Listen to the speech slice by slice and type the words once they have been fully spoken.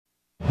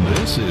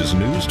This is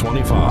News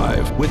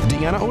 25 with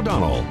Deanna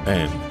O'Donnell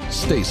and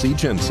Stacy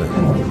Jensen.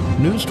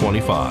 News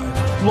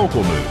 25,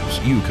 local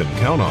news you can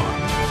count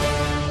on.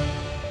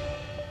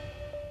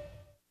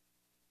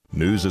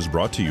 News is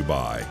brought to you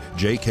by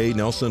J.K.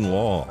 Nelson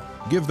Law.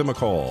 Give them a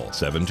call,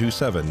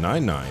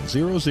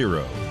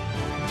 727-9900.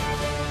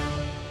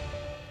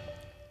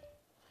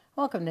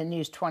 Welcome to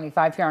News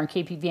 25 here on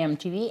KPVM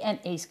TV and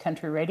Ace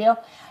Country Radio.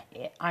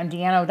 I'm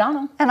Deanna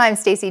O'Donnell. And I'm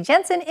Stacy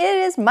Jensen. It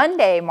is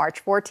Monday,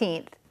 March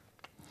 14th.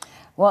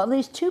 Well, at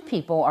least 2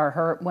 people are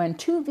hurt when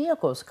 2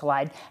 vehicles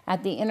collide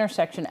at the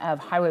intersection of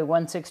Highway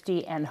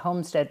 160 and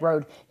Homestead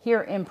Road here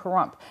in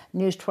Pahrump.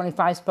 News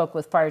 25 spoke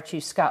with Fire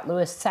Chief Scott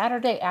Lewis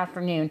Saturday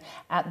afternoon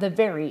at the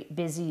very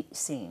busy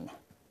scene.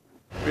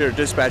 We were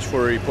dispatched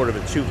for a report of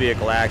a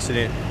 2-vehicle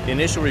accident. The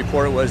initial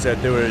report was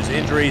that there was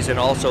injuries and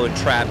also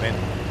entrapment.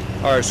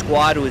 Our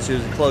squad was in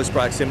close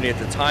proximity at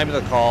the time of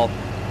the call,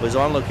 was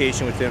on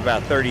location within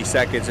about 30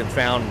 seconds and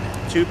found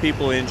 2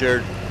 people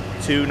injured,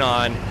 2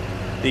 non.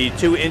 The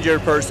 2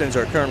 injured persons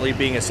are currently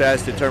being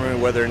assessed,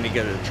 determining whether they need to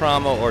get a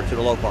trauma or to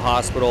the local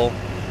hospital.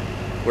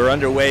 We're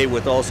underway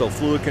with also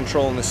fluid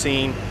control in the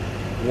scene.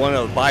 One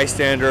of the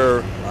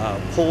bystander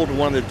pulled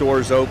one of the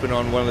doors open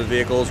on one of the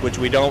vehicles, which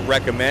we don't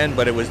recommend,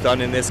 but it was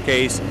done in this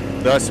case.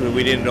 Thus,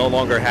 we no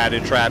longer had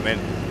entrapment.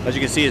 As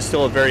you can see, it's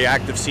still a very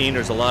active scene.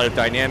 There's a lot of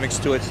dynamics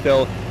to it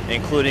still,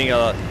 including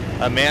a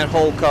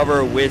manhole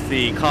cover with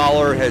the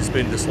collar has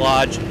been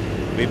dislodged.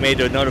 We've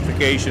made a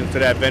notification to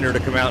that vendor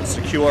to come out and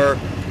secure,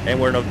 and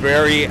we're in a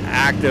very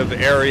active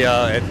area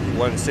at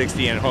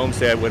 160 and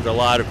Homestead with a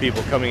lot of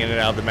people coming in and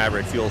out of the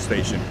Maverick fuel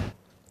station.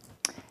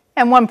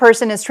 And 1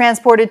 person is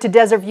transported to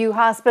Desert View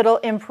Hospital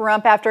in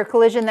Pahrump after a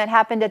collision that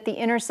happened at the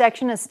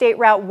intersection of State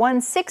Route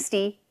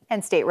 160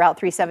 and State Route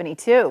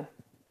 372.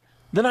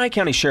 The Nye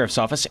County Sheriff's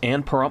Office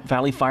and Pahrump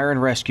Valley Fire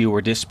and Rescue were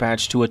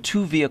dispatched to a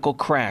 2-vehicle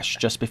crash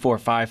just before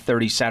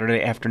 5:30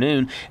 Saturday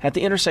afternoon at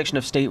the intersection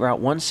of State Route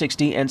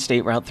 160 and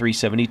State Route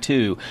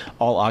 372.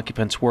 All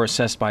occupants were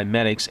assessed by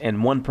medics,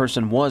 and 1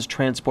 person was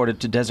transported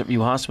to Desert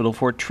View Hospital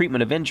for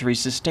treatment of injuries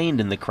sustained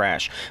in the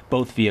crash.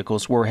 Both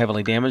vehicles were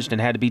heavily damaged and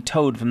had to be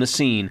towed from the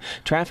scene.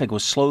 Traffic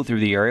was slow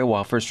through the area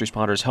while first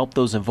responders helped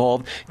those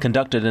involved,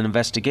 conducted an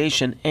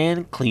investigation,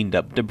 and cleaned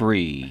up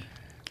debris.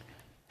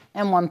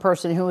 And 1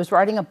 person who was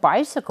riding a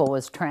bicycle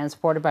was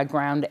transported by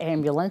ground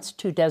ambulance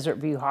to Desert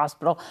View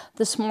Hospital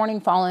this morning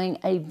following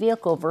a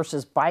vehicle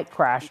versus bike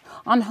crash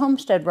on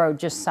Homestead Road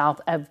just south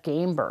of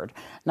Gamebird.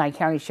 Nye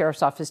County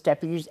Sheriff's Office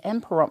deputies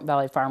and Pahrump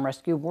Valley Fire and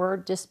Rescue were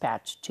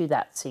dispatched to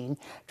that scene.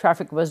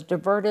 Traffic was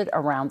diverted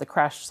around the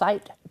crash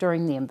site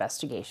during the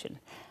investigation.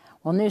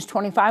 Well, News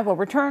 25 will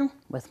return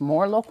with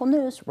more local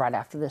news right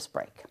after this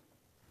break.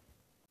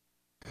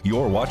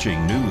 You're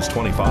watching News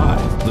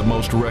 25, the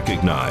most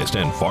recognized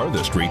and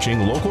farthest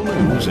reaching local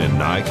news in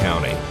Nye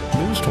County.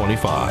 News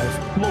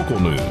 25, local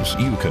news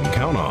you can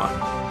count on.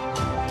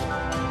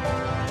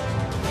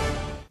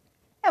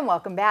 And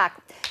welcome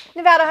back.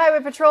 Nevada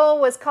Highway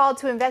Patrol was called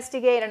to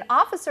investigate an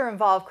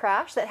officer-involved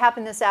crash that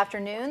happened this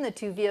afternoon. The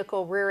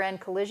 2-vehicle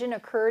rear-end collision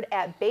occurred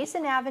at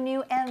Basin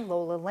Avenue and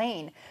Lola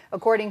Lane.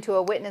 According to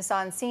a witness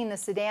on scene, the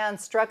sedan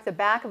struck the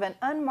back of an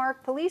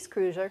unmarked police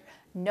cruiser.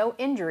 No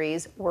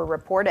injuries were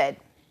reported.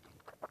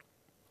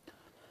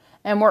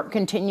 And work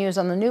continues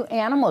on the new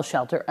animal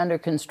shelter under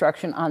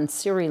construction on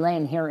Siri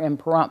Lane here in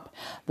Pahrump.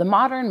 The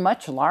modern,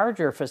 much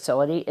larger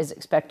facility is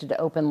expected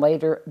to open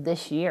later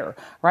this year.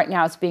 Right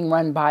now it's being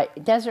run by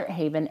Desert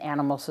Haven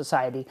Animal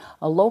Society,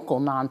 a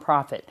local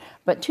nonprofit.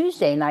 But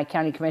Tuesday, Nye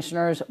County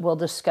Commissioners will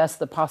discuss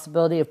the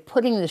possibility of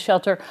putting the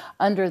shelter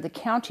under the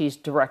county's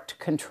direct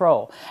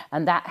control.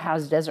 And that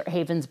has Desert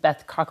Haven's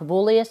Beth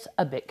Cockaboulias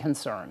a bit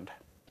concerned.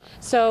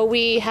 So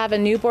we have a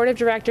new board of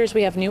directors.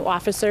 We have new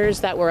officers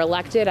that were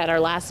elected at our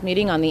last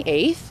meeting on the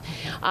 8th.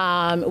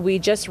 We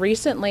just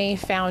recently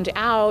found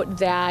out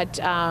that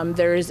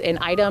there's an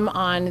item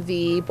on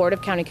the Board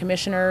of County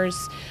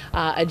Commissioners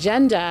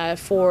agenda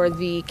for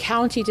the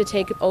county to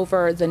take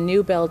over the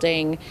new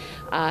building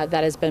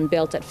that has been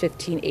built at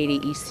 1580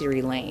 East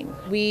Siri Lane.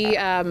 We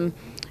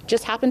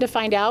just happened to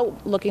find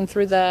out looking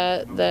through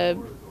the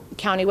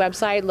county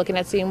website, looking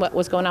at seeing what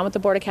was going on with the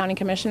Board of County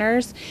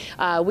Commissioners.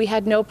 We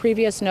had no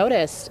previous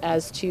notice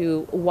as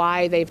to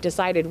why they've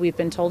decided. We've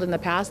been told in the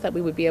past that we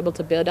would be able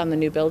to bid on the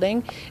new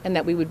building and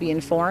that we would be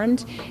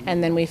informed,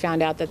 and then we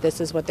found out that this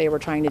is what they were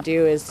trying to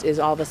do is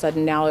all of a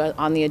sudden now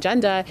on the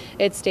agenda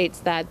it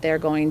states that they're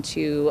going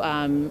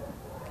to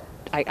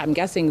I'm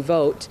guessing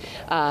vote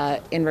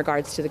in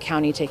regards to the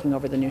county taking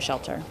over the new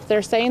shelter.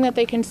 They're saying that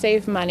they can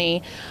save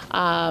money,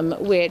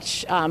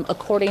 which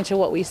according to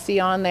what we see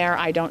on there,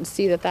 I don't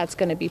see that that's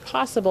going to be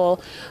possible.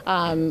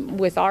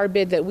 With our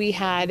bid that we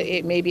had,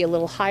 it may be a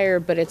little higher,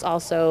 but it's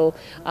also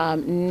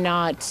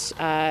not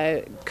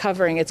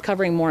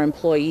covering more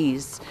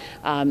employees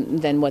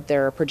than what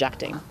they're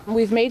projecting.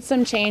 We've made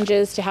some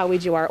changes to how we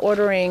do our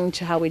ordering,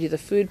 to how we do the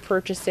food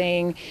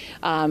purchasing,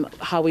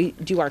 how we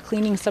do our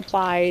cleaning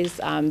supplies.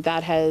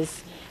 That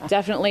has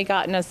definitely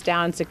gotten us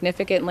down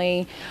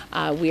significantly.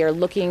 We are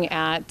looking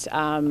at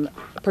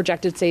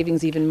projected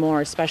savings even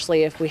more,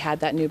 especially if we had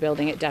that new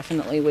building. It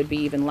definitely would be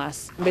even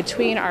less.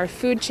 Between our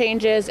food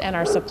changes and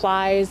our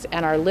supplies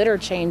and our litter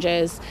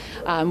changes,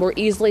 we're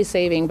easily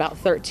saving about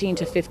 $13,000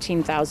 to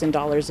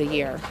 $15,000 a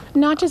year.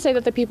 Not to say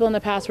that the people in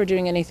the past were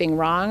doing anything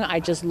wrong. I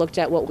just looked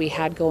at what we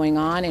had going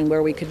on and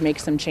where we could make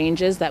some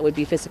changes that would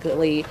be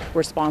fiscally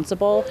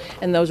responsible,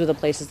 and those are the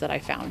places that I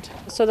found.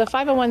 So the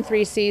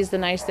 501(c)(3)s, the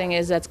nice thing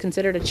is that's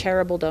considered a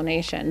charitable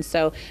donation.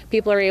 So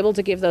people are able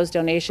to give those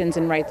donations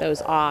and write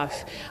those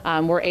off.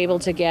 We're able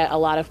to get a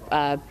lot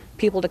of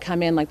people to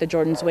come in, like the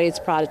Jordan's Ways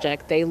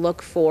Project. They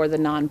look for the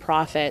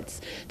nonprofits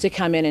to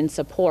come in and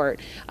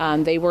support.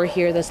 They were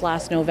here this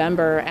last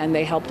November and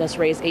they helped us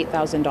raise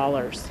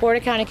 $8,000. Board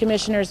of County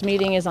Commissioners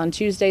meeting is on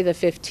Tuesday the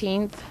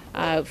 15th.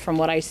 From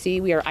what I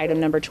see, we are item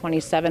number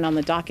 27 on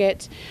the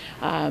docket,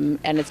 and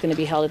it's going to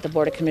be held at the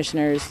Board of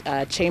Commissioners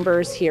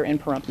chambers here in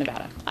Pahrump,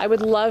 Nevada. I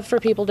would love for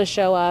people to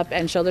show up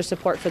and show their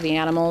support for the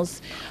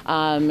animals.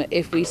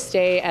 If we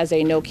stay as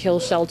a no-kill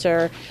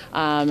shelter,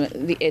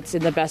 it's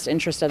in the best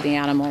interest of the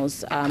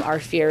animals. Our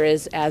fear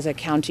is, as a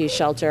county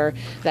shelter,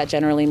 that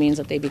generally means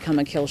that they become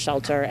a kill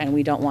shelter, and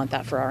we don't want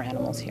that for our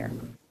animals here.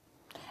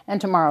 And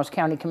tomorrow's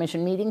County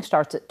Commission meeting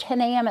starts at 10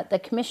 a.m. at the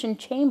Commission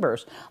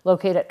Chambers,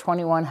 located at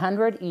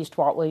 2100 East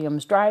Walt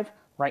Williams Drive,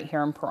 right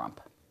here in Pahrump.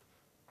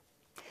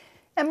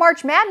 And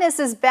March Madness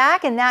is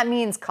back, and that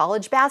means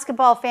college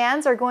basketball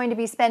fans are going to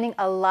be spending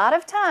a lot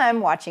of time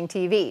watching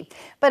TV.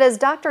 But as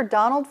Dr.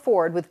 Donald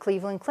Ford with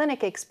Cleveland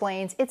Clinic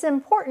explains, it's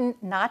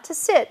important not to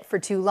sit for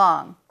too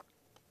long.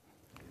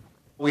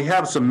 We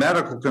have some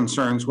medical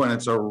concerns when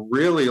it's a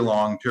really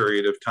long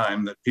period of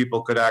time that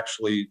people could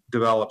actually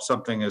develop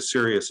something as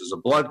serious as a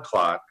blood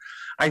clot.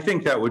 I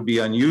think that would be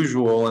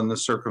unusual in the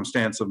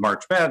circumstance of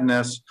March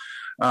Madness,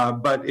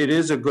 but it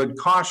is a good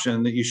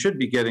caution that you should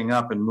be getting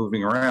up and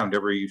moving around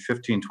every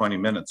 15-20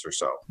 minutes or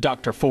so.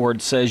 Dr.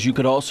 Ford says you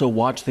could also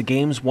watch the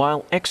games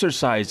while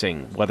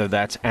exercising, whether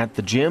that's at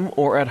the gym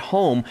or at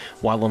home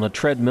while on a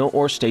treadmill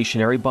or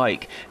stationary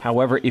bike.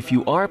 However, if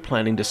you are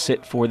planning to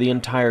sit for the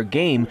entire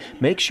game,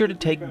 make sure to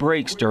take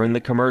breaks during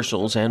the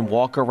commercials and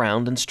walk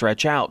around and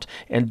stretch out.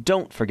 And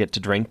don't forget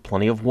to drink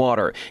plenty of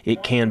water.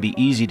 It can be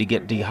easy to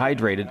get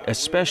dehydrated,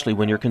 especially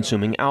when you're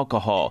consuming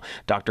alcohol.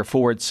 Dr.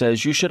 Ford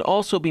says you should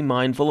also be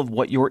mindful of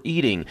what you're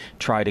eating.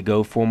 Try to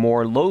go for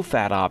more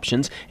low-fat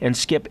options and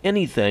skip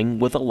anything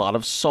with a lot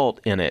of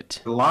salt in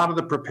it. A lot of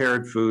the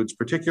prepared foods,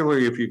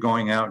 particularly if you're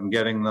going out and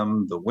getting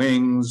them, the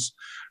wings,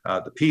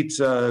 the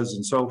pizzas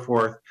and so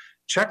forth,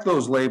 check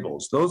those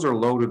labels. Those are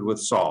loaded with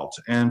salt.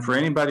 And for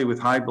anybody with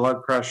high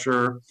blood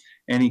pressure,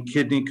 any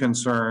kidney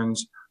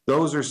concerns,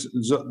 those are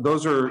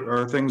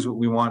things that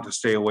we want to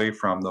stay away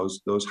from,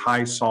 those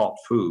high salt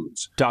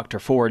foods. Dr.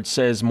 Ford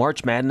says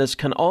March Madness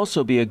can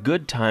also be a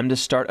good time to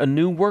start a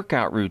new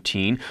workout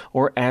routine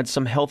or add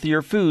some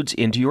healthier foods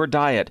into your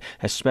diet,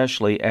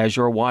 especially as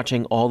you're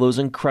watching all those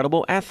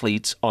incredible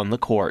athletes on the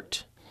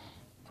court.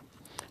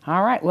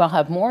 All right, we'll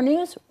have more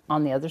news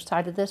on the other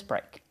side of this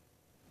break.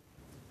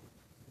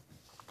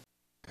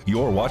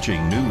 You're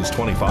watching News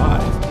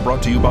 25,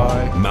 brought to you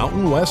by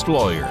Mountain West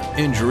Lawyer,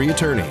 Injury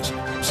Attorneys,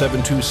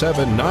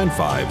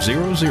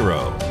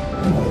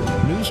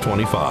 727-9500. News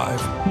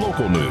 25,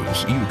 local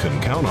news you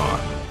can count on.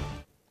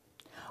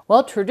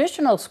 Well,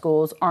 traditional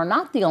schools are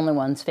not the only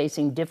ones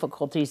facing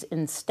difficulties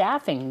in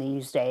staffing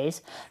these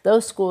days.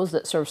 Those schools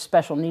that serve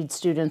special needs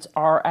students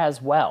are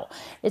as well.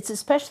 It's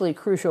especially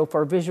crucial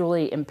for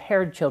visually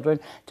impaired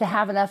children to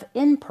have enough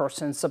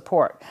in-person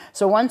support.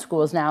 So one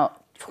school is now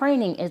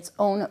training its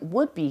own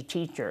would-be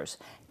teachers.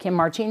 Kim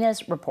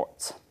Martinez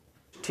reports.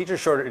 Teacher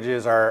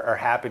shortages are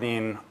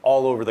happening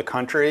all over the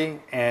country,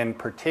 and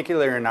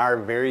particularly in our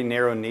very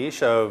narrow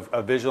niche of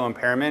visual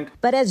impairment.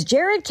 But as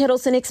Jared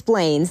Kittleson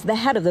explains, the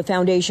head of the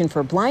Foundation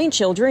for Blind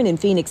Children in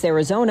Phoenix,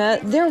 Arizona,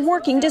 they're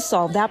working to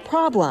solve that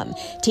problem.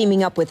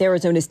 Teaming up with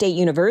Arizona State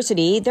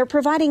University, they're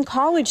providing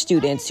college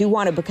students who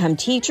want to become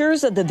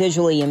teachers of the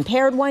visually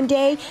impaired one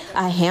day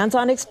a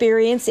hands-on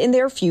experience in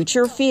their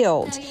future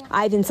field.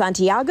 Ivan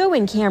Santiago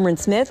and Cameron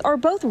Smith are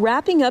both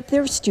wrapping up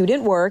their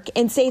student work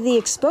and say the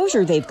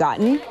exposure they've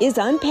gotten is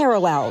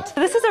unparalleled.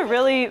 This is a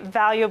really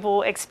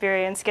valuable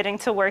experience, getting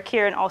to work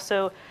here and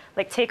also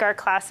take our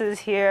classes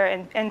here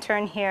and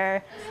intern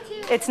here.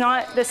 It's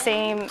not the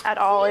same at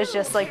all as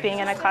just being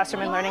in a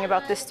classroom and learning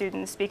about the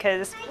students,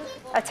 because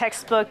a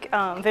textbook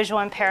visual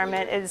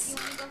impairment it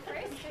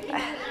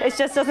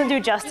just doesn't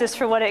do justice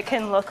for what it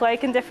can look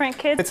like in different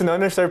kids. It's an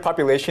underserved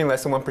population.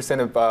 Less than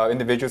 1% of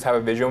individuals have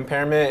a visual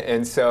impairment,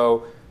 and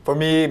so for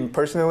me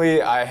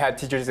personally, I had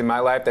teachers in my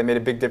life that made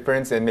a big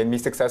difference and made me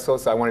successful,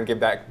 so I wanted to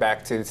give that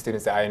back to the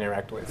students that I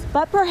interact with.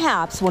 But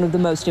perhaps one of the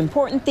most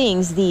important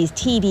things these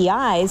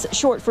TVIs,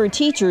 short for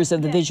Teachers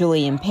of the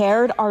Visually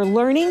Impaired, are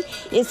learning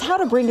is how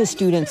to bring a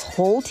student's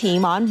whole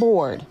team on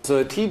board.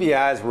 So the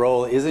TVI's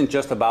role isn't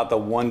just about the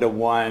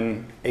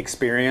one-to-one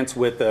experience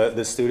with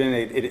the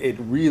student. It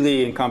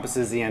really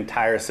encompasses the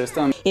entire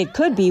system. It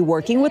could be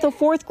working with a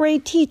 4th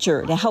grade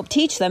teacher to help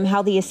teach them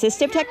how the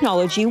assistive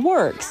technology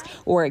works,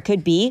 or it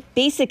could be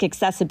basic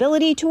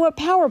accessibility to a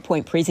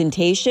PowerPoint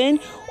presentation,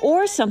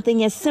 or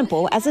something as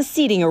simple as a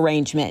seating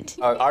arrangement.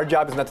 Our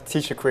job is not to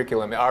teach the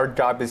curriculum. Our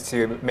job is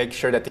to make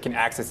sure that they can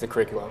access the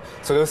curriculum.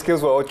 So those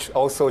skills will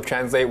also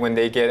translate when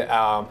they get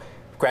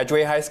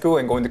graduate high school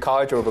and go into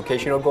college or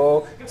vocational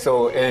goal.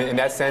 So in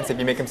that sense, if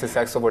you make them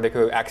successful where they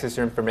could access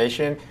your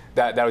information,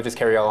 that will just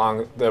carry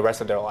along the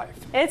rest of their life.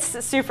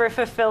 It's super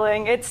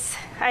fulfilling.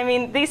 I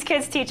mean, these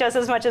kids teach us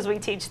as much as we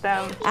teach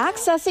them.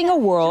 Accessing a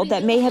world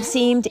that may have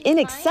seemed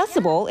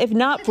inaccessible if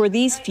not for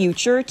these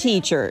future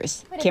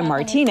teachers. Kim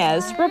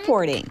Martinez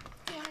reporting.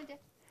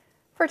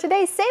 For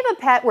today's Save a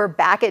Pet, we're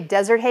back at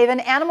Desert Haven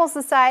Animal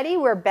Society,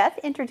 where Beth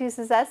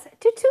introduces us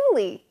to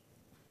Thule.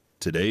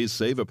 Today's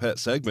Save a Pet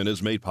segment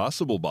is made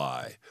possible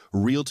by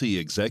Realty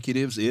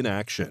Executives in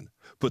Action.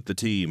 Put the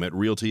team at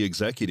Realty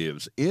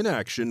Executives in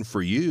action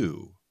for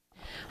you.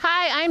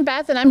 Hi, I'm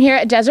Beth, and I'm here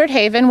at Desert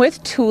Haven with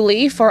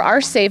Thule for our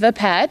Save a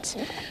Pet.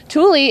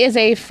 Thule is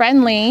a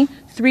friendly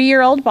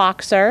 3-year-old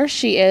boxer.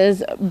 She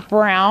is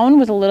brown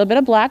with a little bit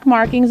of black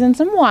markings and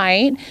some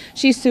white.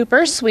 She's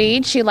super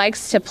sweet. She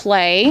likes to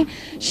play.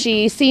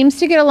 She seems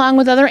to get along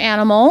with other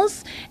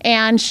animals,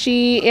 and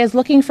she is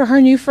looking for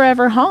her new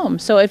forever home.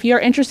 So if you're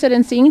interested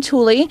in seeing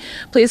Thule,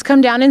 please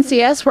come down and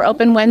see us. We're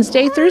open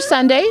Wednesday through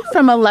Sunday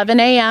from 11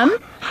 a.m.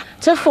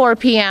 to 4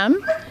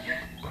 p.m.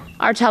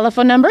 Our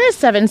telephone number is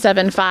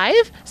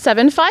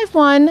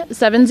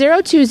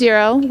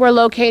 775-751-7020. We're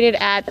located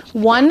at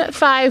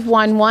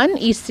 1511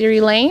 East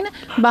Seary Lane,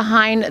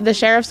 behind the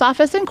Sheriff's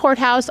Office and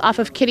Courthouse, off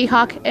of Kitty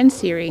Hawk and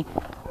Seary.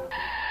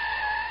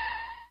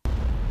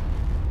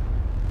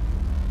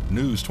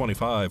 News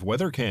 25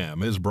 Weather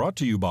Cam is brought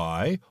to you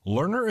by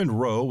Lerner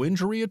and Rowe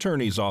Injury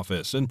Attorney's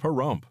Office in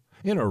Pahrump.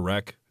 In a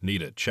wreck,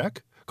 need a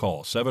check?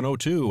 Call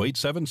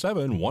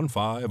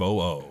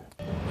 702-877-1500.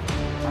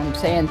 I'm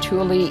saying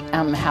Thule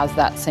has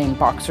that same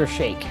boxer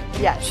shake.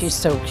 Yes. She's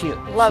so cute.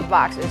 Love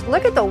boxers.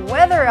 Look at the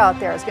weather out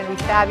there. It's going to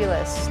be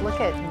fabulous. Look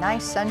at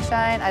nice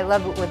sunshine. I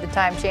love it with the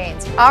time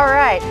change. All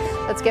right,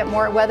 let's get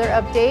more weather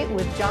update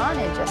with John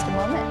in just a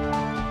moment.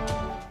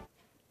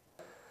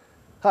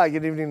 Hi,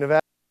 good evening,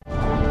 Nevada.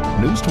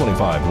 News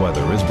 25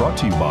 weather is brought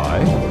to you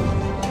by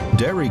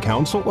Dairy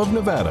Council of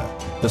Nevada.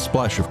 The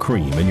splash of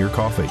cream in your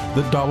coffee,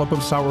 the dollop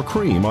of sour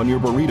cream on your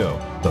burrito,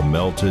 the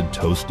melted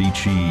toasty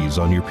cheese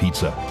on your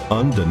pizza.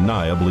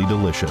 Undeniably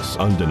delicious,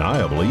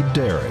 undeniably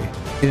dairy.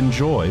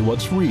 Enjoy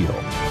what's real.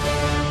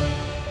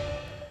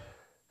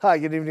 Hi,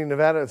 good evening,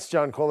 Nevada. It's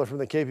John Kohler from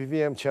the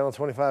KPVM Channel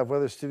 25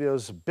 Weather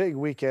Studios. Big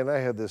weekend I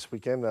had this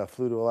weekend.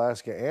 Flew to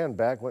Alaska and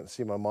back. Went to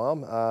see my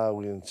mom.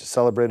 We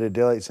celebrated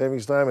daylight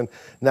savings time, and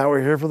now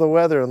we're here for the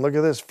weather. And look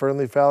at this: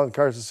 Fernley, Fallon,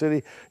 Carson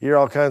City. You're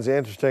all kinds of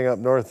interesting up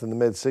north in the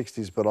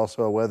mid-60s, but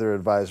also a weather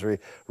advisory: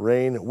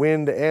 rain,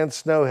 wind, and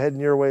snow heading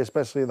your way,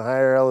 especially in the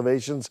higher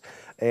elevations.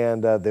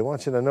 And they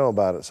want you to know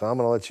about it, so I'm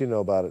going to let you know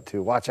about it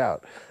too. Watch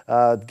out.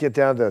 Get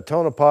down to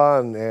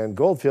Tonopah and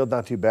Goldfield,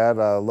 not too bad,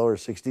 lower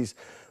 60s.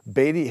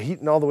 Beatty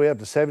heating all the way up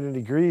to 70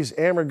 degrees.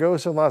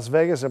 Amargosa in Las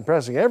Vegas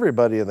impressing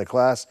everybody in the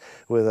class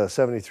with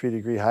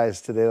 73-degree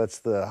highs today. That's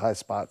the high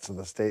spots in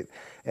the state.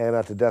 And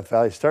out to Death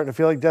Valley. Starting to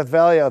feel like Death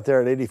Valley out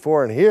there at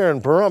 84. And here in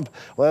Pahrump,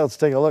 well, let's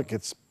take a look.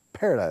 It's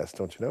paradise,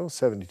 don't you know?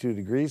 72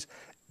 degrees.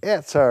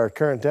 It's our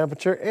current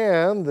temperature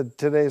and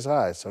today's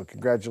high. So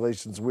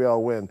congratulations, we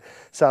all win.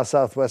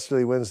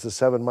 South-southwesterly winds to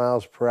 7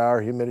 miles per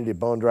hour. Humidity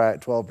bone dry at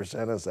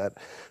 12% as that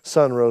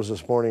sun rose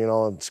this morning in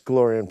all its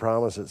glory and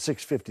promise at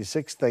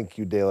 6:56. Thank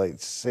you, daylight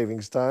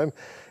savings time.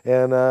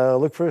 And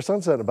look for a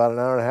sunset in about an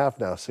hour and a half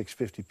now,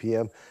 6:50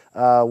 p.m.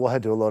 We'll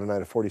head to a low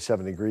tonight of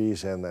 47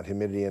 degrees, and that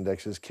humidity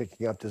index is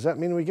kicking up. Does that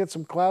mean we get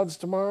some clouds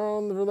tomorrow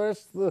and for the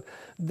rest of the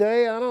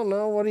day? I don't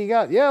know. What do you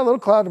got? Yeah, a little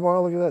cloud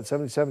tomorrow. Look at that,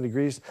 77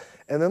 degrees.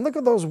 And then look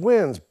at those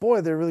winds.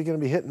 Boy, they're really going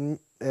to be hitting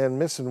and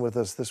missing with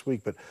us this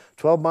week. But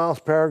 12 miles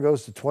per hour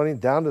goes to 20,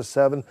 down to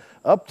 7,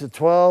 up to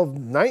 12,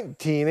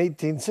 19,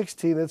 18,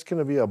 16. It's going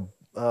to be a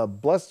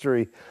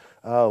blustery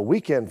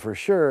weekend for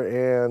sure.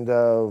 And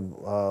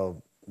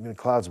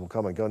clouds will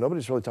come and go.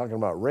 Nobody's really talking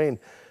about rain.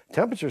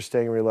 Temperatures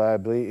staying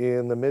reliably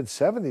in the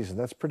mid-70s, and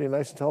that's pretty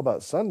nice until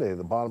about Sunday.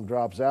 The bottom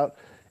drops out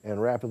and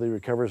rapidly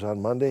recovers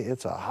on Monday.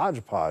 It's a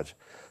hodgepodge.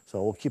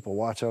 So we'll keep a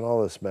watch on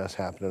all this mess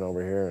happening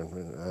over here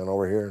and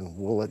over here, and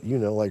we'll let you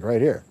know, like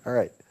right here. All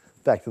right,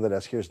 back to the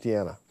desk. Here's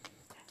Deanna.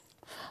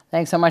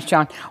 Thanks so much,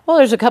 John. Well,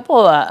 there's a couple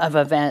of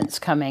events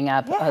coming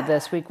up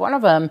this week. One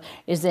of them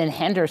is in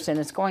Henderson.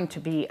 It's going to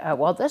be,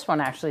 well, this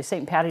one actually,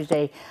 St. Patty's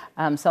Day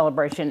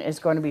celebration is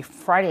going to be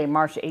Friday,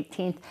 March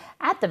 18th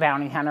at the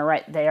Bounty Hunter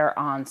right there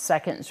on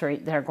 2nd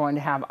Street. They're going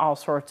to have all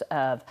sorts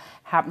of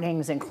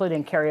happenings,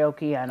 including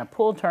karaoke and a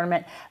pool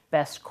tournament.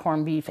 Best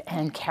corned beef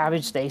and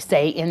cabbage, they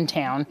say, in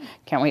town.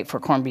 Can't wait for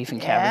corned beef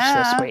and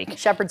cabbage this week.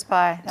 Shepherd's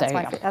pie.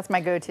 That's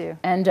my go-to.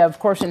 And of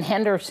course, in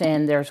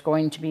Henderson, there's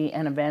going to be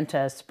an event,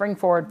 a Spring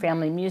Forward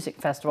Family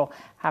Music Festival,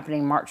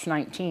 happening March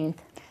 19th.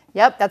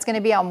 Yep, that's going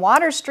to be on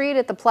Water Street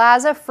at the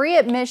Plaza, free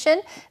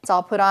admission. It's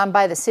all put on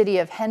by the City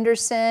of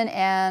Henderson,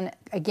 and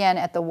again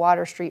at the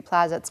Water Street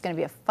Plaza. It's going to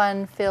be a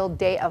fun-filled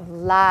day of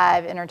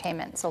live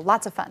entertainment, so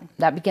lots of fun.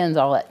 That begins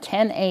all at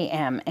 10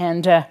 a.m.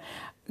 and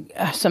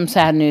some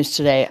sad news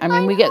today. I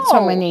mean, we get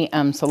so many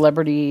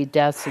celebrity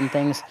deaths and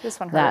things. This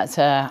one hurt.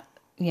 That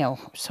you know,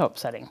 so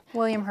upsetting.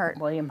 William Hurt.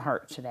 William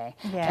Hurt today.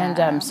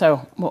 Yeah. And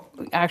so, well,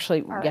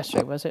 actually,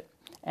 yesterday was it?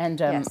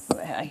 And Yes.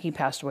 he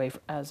passed away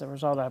as a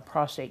result of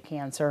prostate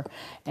cancer.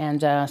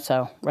 And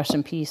so, rest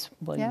in peace,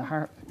 William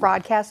Hurt.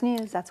 Broadcast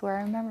News, that's where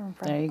I remember him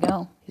from. There you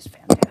go. He's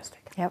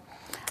fantastic. Yep.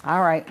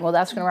 All right. Well,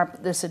 that's going to wrap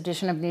up this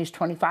edition of News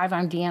 25.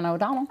 I'm Deanna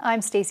O'Donnell.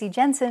 I'm Stacy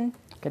Jensen.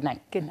 Good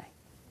night. Good night.